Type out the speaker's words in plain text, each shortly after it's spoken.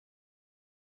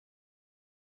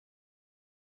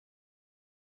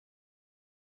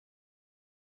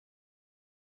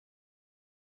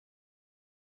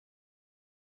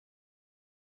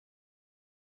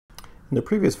In the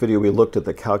previous video, we looked at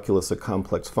the calculus of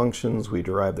complex functions. We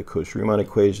derived the Cauchy-Riemann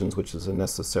equations, which is a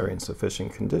necessary and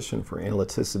sufficient condition for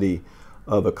analyticity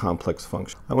of a complex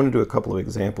function. I want to do a couple of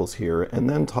examples here and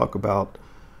then talk about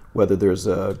whether there's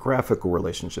a graphical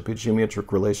relationship, a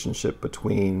geometric relationship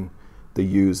between the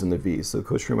u's and the v's. So the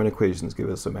Cauchy-Riemann equations give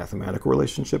us a mathematical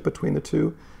relationship between the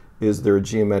two. Is there a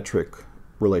geometric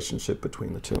relationship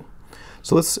between the two?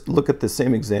 So let's look at the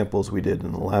same examples we did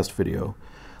in the last video.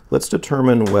 Let's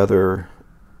determine whether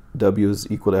w is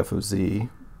equal to f of z,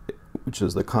 which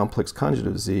is the complex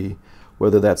conjugate of z,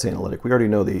 whether that's analytic. We already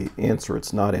know the answer,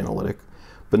 it's not analytic.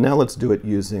 But now let's do it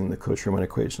using the Cauchy-Riemann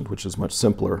equations, which is much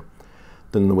simpler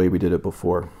than the way we did it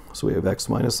before. So we have x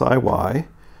minus iy,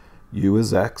 u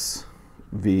is x,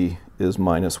 v is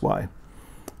minus y.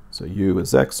 So u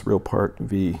is x, real part,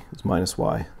 v is minus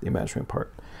y, the imaginary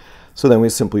part. So then we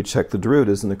simply check the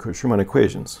derivatives in the Cauchy-Riemann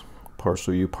equations.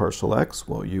 Partial u, partial x,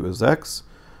 well, u is x,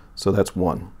 so that's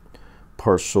 1.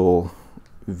 Partial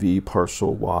v,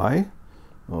 partial y,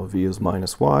 well, v is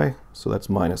minus y, so that's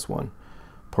minus 1.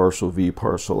 Partial v,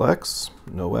 partial x,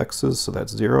 no x's, so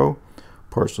that's 0.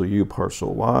 Partial u,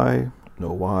 partial y,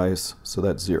 no y's, so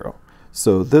that's 0.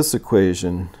 So this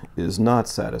equation is not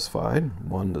satisfied.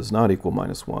 1 does not equal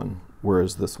minus 1,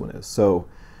 whereas this one is. So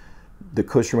the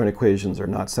Cauchy-Riemann equations are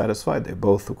not satisfied. They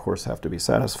both, of course, have to be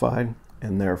satisfied,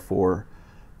 and therefore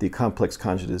the complex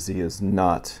conjugate of z is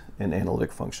not an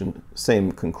analytic function.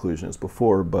 Same conclusion as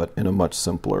before, but in a much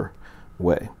simpler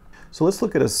way. So let's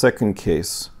look at a second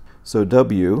case. So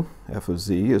w, f of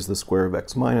z, is the square of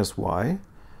x minus y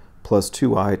plus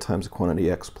 2i times the quantity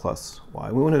x plus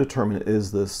y. We want to determine,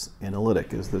 is this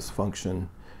analytic? Is this function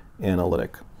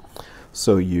analytic?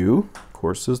 So u, of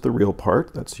course, is the real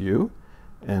part, that's u,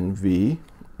 and v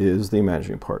is the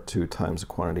imaginary part, 2 times the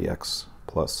quantity x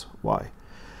plus y.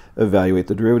 Evaluate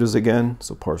the derivatives again,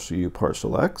 so partial u,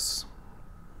 partial x.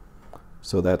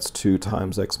 So that's 2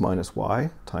 times x minus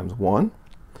y times 1.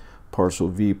 Partial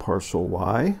v, partial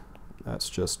y, that's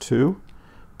just 2.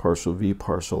 Partial v,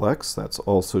 partial x, that's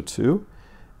also 2.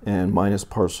 And minus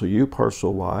partial u,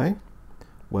 partial y,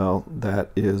 well,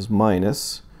 that is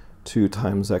minus 2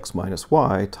 times x minus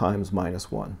y times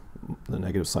minus 1. The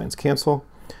negative signs cancel,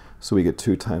 so we get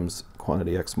 2 times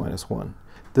quantity x minus 1.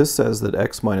 This says that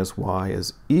x minus y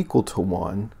is equal to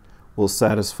 1 will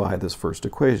satisfy this first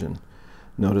equation.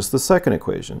 Notice the second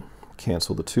equation.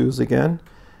 Cancel the 2's again,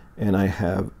 and I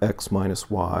have x minus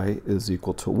y is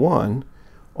equal to 1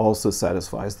 also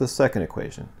satisfies the second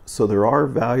equation. So there are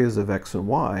values of x and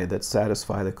y that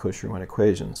satisfy the Cauchy-Riemann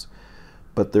equations.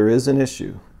 But there is an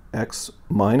issue. X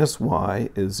minus y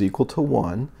is equal to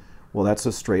 1. Well, that's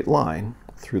a straight line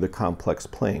through the complex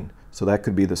plane. So that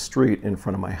could be the street in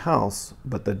front of my house,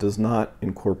 but that does not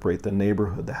incorporate the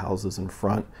neighborhood, the houses in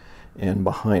front and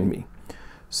behind me.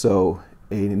 So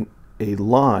a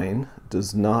line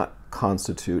does not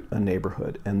constitute a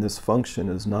neighborhood, and this function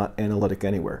is not analytic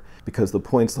anywhere because the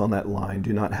points on that line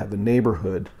do not have a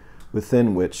neighborhood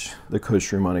within which the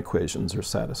Cauchy-Riemann equations are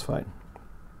satisfied.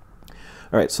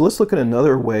 All right, so let's look at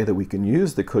another way that we can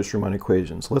use the Cauchy-Riemann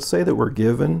equations. Let's say that we're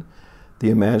given the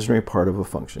imaginary part of a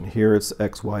function. Here it's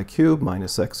xy cubed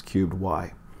minus x cubed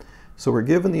y. So we're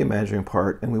given the imaginary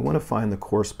part and we want to find the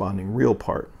corresponding real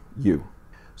part, u.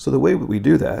 So the way we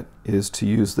do that is to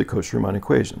use the Cauchy-Riemann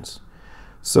equations.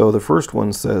 So the first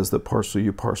one says that partial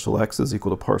u partial x is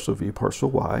equal to partial v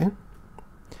partial y.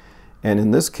 And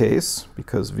in this case,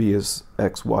 because v is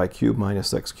xy cubed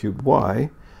minus x cubed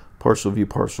y, partial v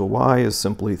partial y is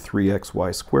simply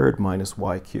 3xy squared minus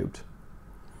y cubed.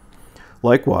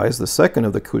 Likewise, the second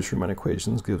of the Cauchy-Riemann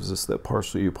equations gives us that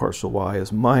partial u partial y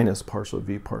is minus partial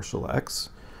v partial x.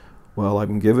 Well,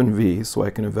 I'm given v, so I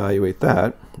can evaluate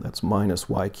that. That's minus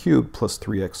y cubed plus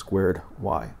 3x squared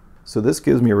y. So this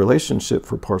gives me a relationship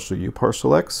for partial u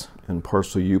partial x and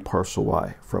partial u partial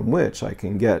y, from which I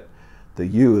can get the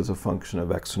u as a function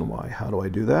of x and y. How do I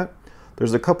do that?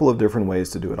 There's a couple of different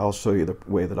ways to do it. I'll show you the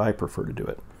way that I prefer to do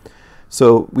it.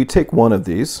 So we take one of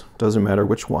these, doesn't matter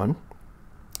which one.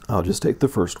 I'll just take the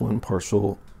first one.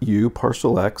 Partial u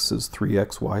partial x is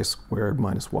 3xy squared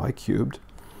minus y cubed,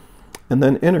 and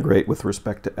then integrate with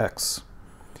respect to x.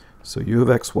 So u of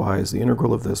xy is the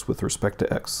integral of this with respect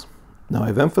to x. Now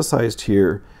I've emphasized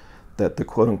here that the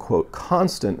quote-unquote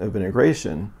constant of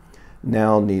integration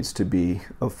now needs to be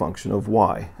a function of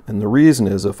y. And the reason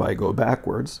is, if I go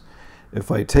backwards, if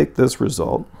I take this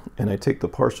result and I take the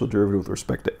partial derivative with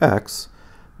respect to x,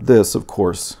 this of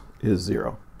course is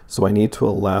 0. So I need to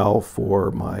allow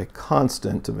for my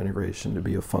constant of integration to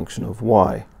be a function of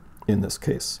y in this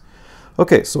case.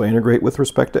 Okay, so I integrate with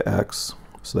respect to x,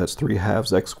 so that's 3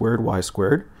 halves x squared y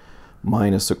squared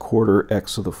minus a quarter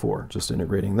x to the 4, just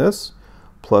integrating this,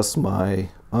 plus my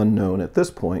unknown at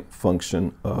this point,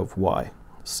 function of y,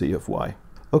 c of y.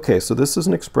 Okay, so this is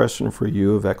an expression for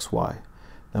u of xy.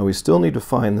 Now we still need to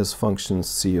find this function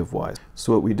c of y.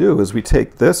 So what we do is we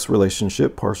take this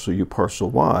relationship, partial u partial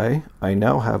y. I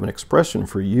now have an expression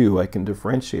for u. I can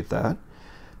differentiate that,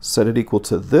 set it equal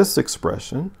to this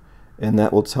expression, and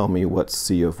that will tell me what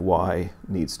c of y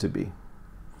needs to be.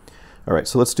 All right,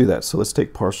 so let's do that. So let's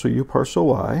take partial u partial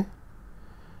y,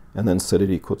 and then set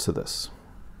it equal to this.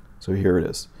 So here it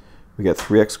is. We get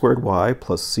 3x squared y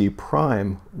plus c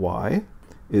prime y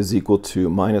is equal to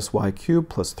minus y cubed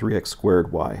plus 3x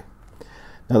squared y.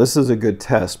 Now this is a good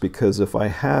test because if I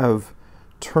have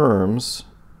terms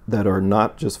that are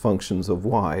not just functions of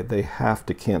y, they have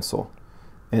to cancel.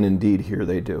 And indeed here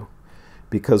they do.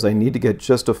 Because I need to get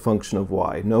just a function of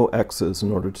y, no x's,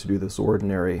 in order to do this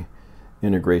ordinary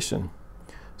integration.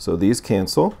 So these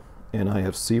cancel, and I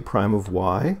have c prime of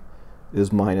y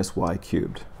is minus y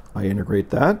cubed. I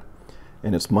integrate that,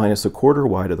 and it's minus a quarter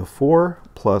y to the 4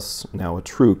 plus now a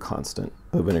true constant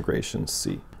of integration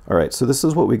c. All right, so this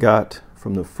is what we got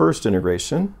from the first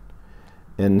integration,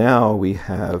 and now we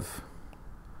have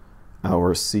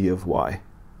our c of y,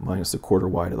 minus a quarter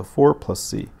y to the 4 plus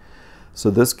c. So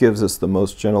this gives us the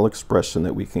most general expression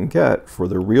that we can get for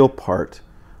the real part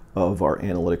of our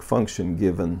analytic function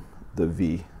given the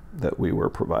v that we were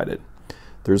provided.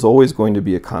 There's always going to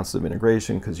be a constant of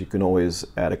integration because you can always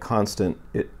add a constant,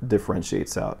 it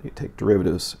differentiates out. You take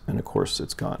derivatives, and of course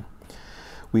it's gone.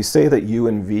 We say that u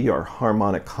and v are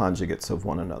harmonic conjugates of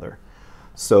one another.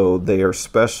 So they are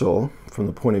special from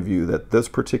the point of view that this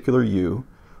particular u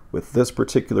with this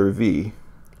particular v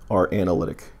are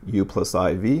analytic. U plus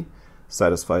iv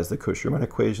satisfies the Cauchy-Riemann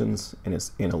equations and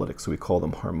is analytic. So we call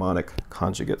them harmonic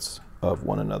conjugates of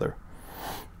one another.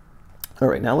 All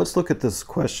right, now let's look at this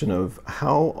question of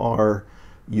how are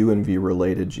u and v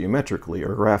related geometrically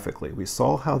or graphically. We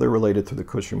saw how they're related through the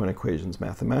Cauchy-Riemann equations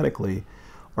mathematically.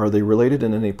 Are they related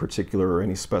in any particular or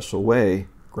any special way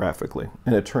graphically?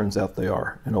 And it turns out they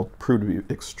are, and it'll prove to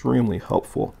be extremely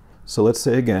helpful. So let's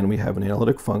say again we have an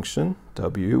analytic function,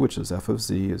 w, which is f of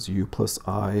z, is u plus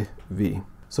I v.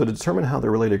 So to determine how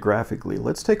they're related graphically,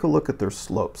 let's take a look at their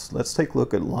slopes. Let's take a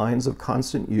look at lines of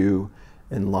constant u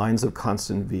and lines of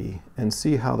constant v and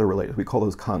see how they're related. We call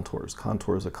those contours.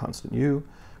 Contours of constant u,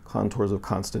 contours of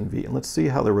constant v. And let's see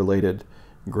how they're related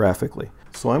graphically.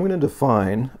 So I'm going to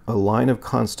define a line of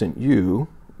constant u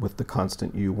with the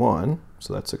constant u1.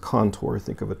 So that's a contour.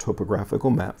 Think of a topographical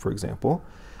map, for example.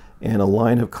 And a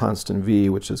line of constant v,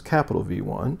 which is capital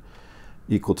V1,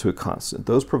 equal to a constant.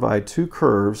 Those provide two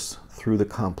curves through the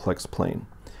complex plane.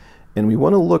 And we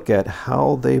want to look at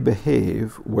how they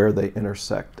behave where they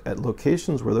intersect. At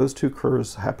locations where those two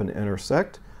curves happen to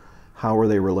intersect, how are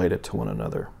they related to one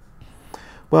another?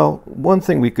 Well, one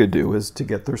thing we could do is to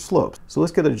get their slopes. So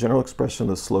let's get a general expression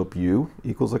of the slope u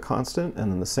equals a constant, and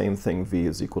then the same thing v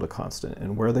is equal to constant.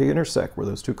 And where they intersect, where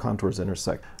those two contours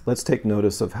intersect, let's take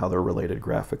notice of how they're related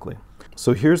graphically.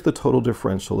 So here's the total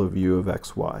differential of u of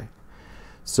xy.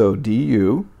 So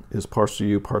du is partial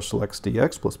u partial x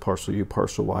dx plus partial u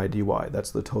partial y dy.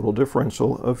 That's the total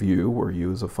differential of u, where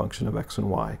u is a function of x and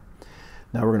y.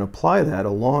 Now we're going to apply that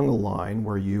along a line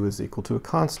where u is equal to a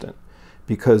constant.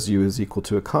 Because u is equal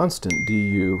to a constant,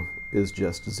 du is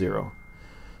just 0.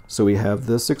 So we have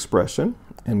this expression,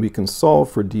 and we can solve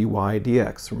for dy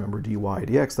dx. Remember, dy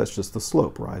dx, that's just the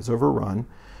slope, rise over run,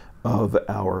 of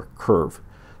our curve.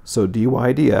 So dy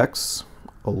dx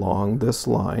along this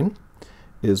line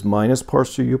is minus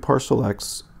partial u partial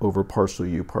x over partial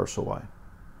u partial y.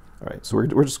 All right, so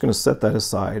we're just going to set that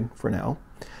aside for now.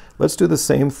 Let's do the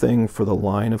same thing for the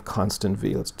line of constant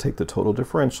v. Let's take the total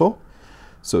differential.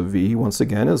 So v, once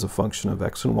again, is a function of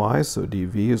x and y, so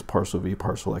dv is partial v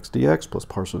partial x dx plus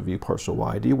partial v partial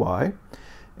y dy.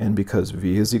 And because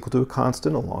v is equal to a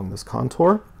constant along this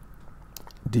contour,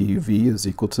 dv is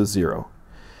equal to 0.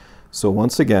 So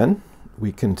once again,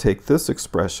 we can take this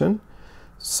expression,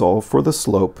 solve for the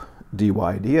slope dy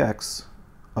dx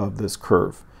of this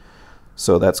curve.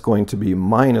 So that's going to be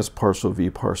minus partial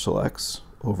v partial x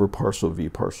over partial v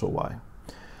partial y.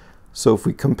 So if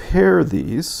we compare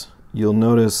these, you'll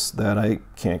notice that I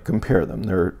can't compare them.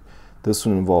 This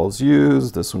one involves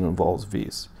u's, this one involves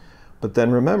v's. But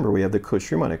then remember, we have the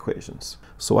Cauchy-Riemann equations.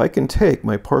 So I can take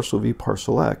my partial v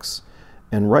partial x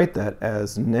and write that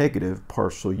as negative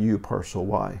partial u partial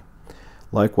y.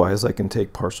 Likewise, I can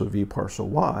take partial v partial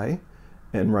y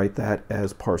and write that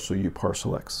as partial u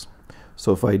partial x.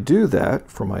 So if I do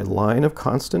that for my line of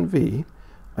constant v,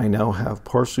 I now have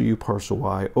partial u partial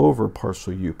y over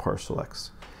partial u partial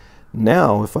x.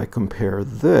 Now, if I compare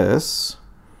this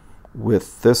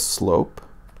with this slope,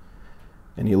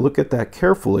 and you look at that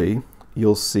carefully,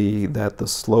 you'll see that the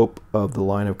slope of the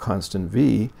line of constant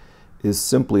v is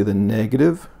simply the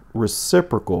negative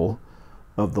reciprocal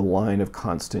of the line of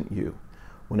constant u.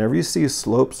 Whenever you see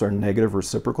slopes are negative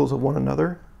reciprocals of one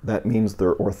another, that means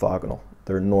they're orthogonal.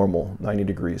 They're normal, 90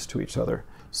 degrees to each other.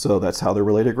 So that's how they're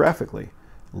related graphically.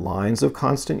 Lines of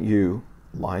constant u,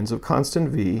 lines of constant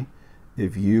v,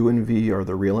 if u and v are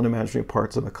the real and imaginary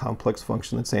parts of a complex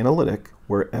function that's analytic,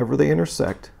 wherever they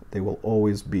intersect, they will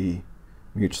always be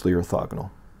mutually orthogonal.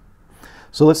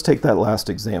 So let's take that last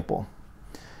example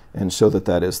and show that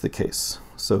that is the case.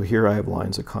 So here I have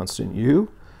lines of constant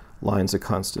u, lines of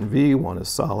constant v, one is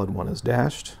solid, one is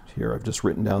dashed. Here I've just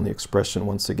written down the expression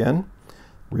once again,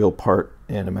 real part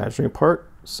and imaginary part,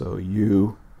 so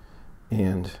u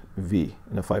and v.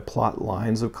 And if I plot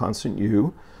lines of constant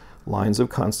u, lines of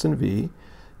constant v,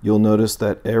 you'll notice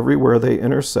that everywhere they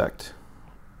intersect,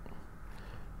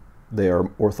 they are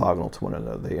orthogonal to one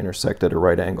another. They intersect at a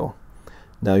right angle.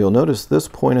 Now you'll notice this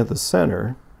point at the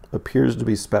center appears to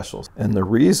be special. And the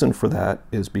reason for that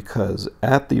is because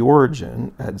at the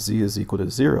origin, at z is equal to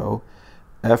 0,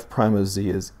 f prime of z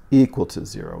is equal to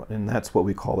 0. And that's what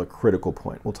we call a critical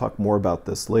point. We'll talk more about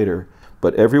this later.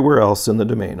 But everywhere else in the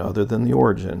domain, other than the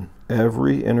origin,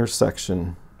 every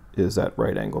intersection is at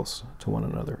right angles to one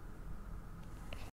another.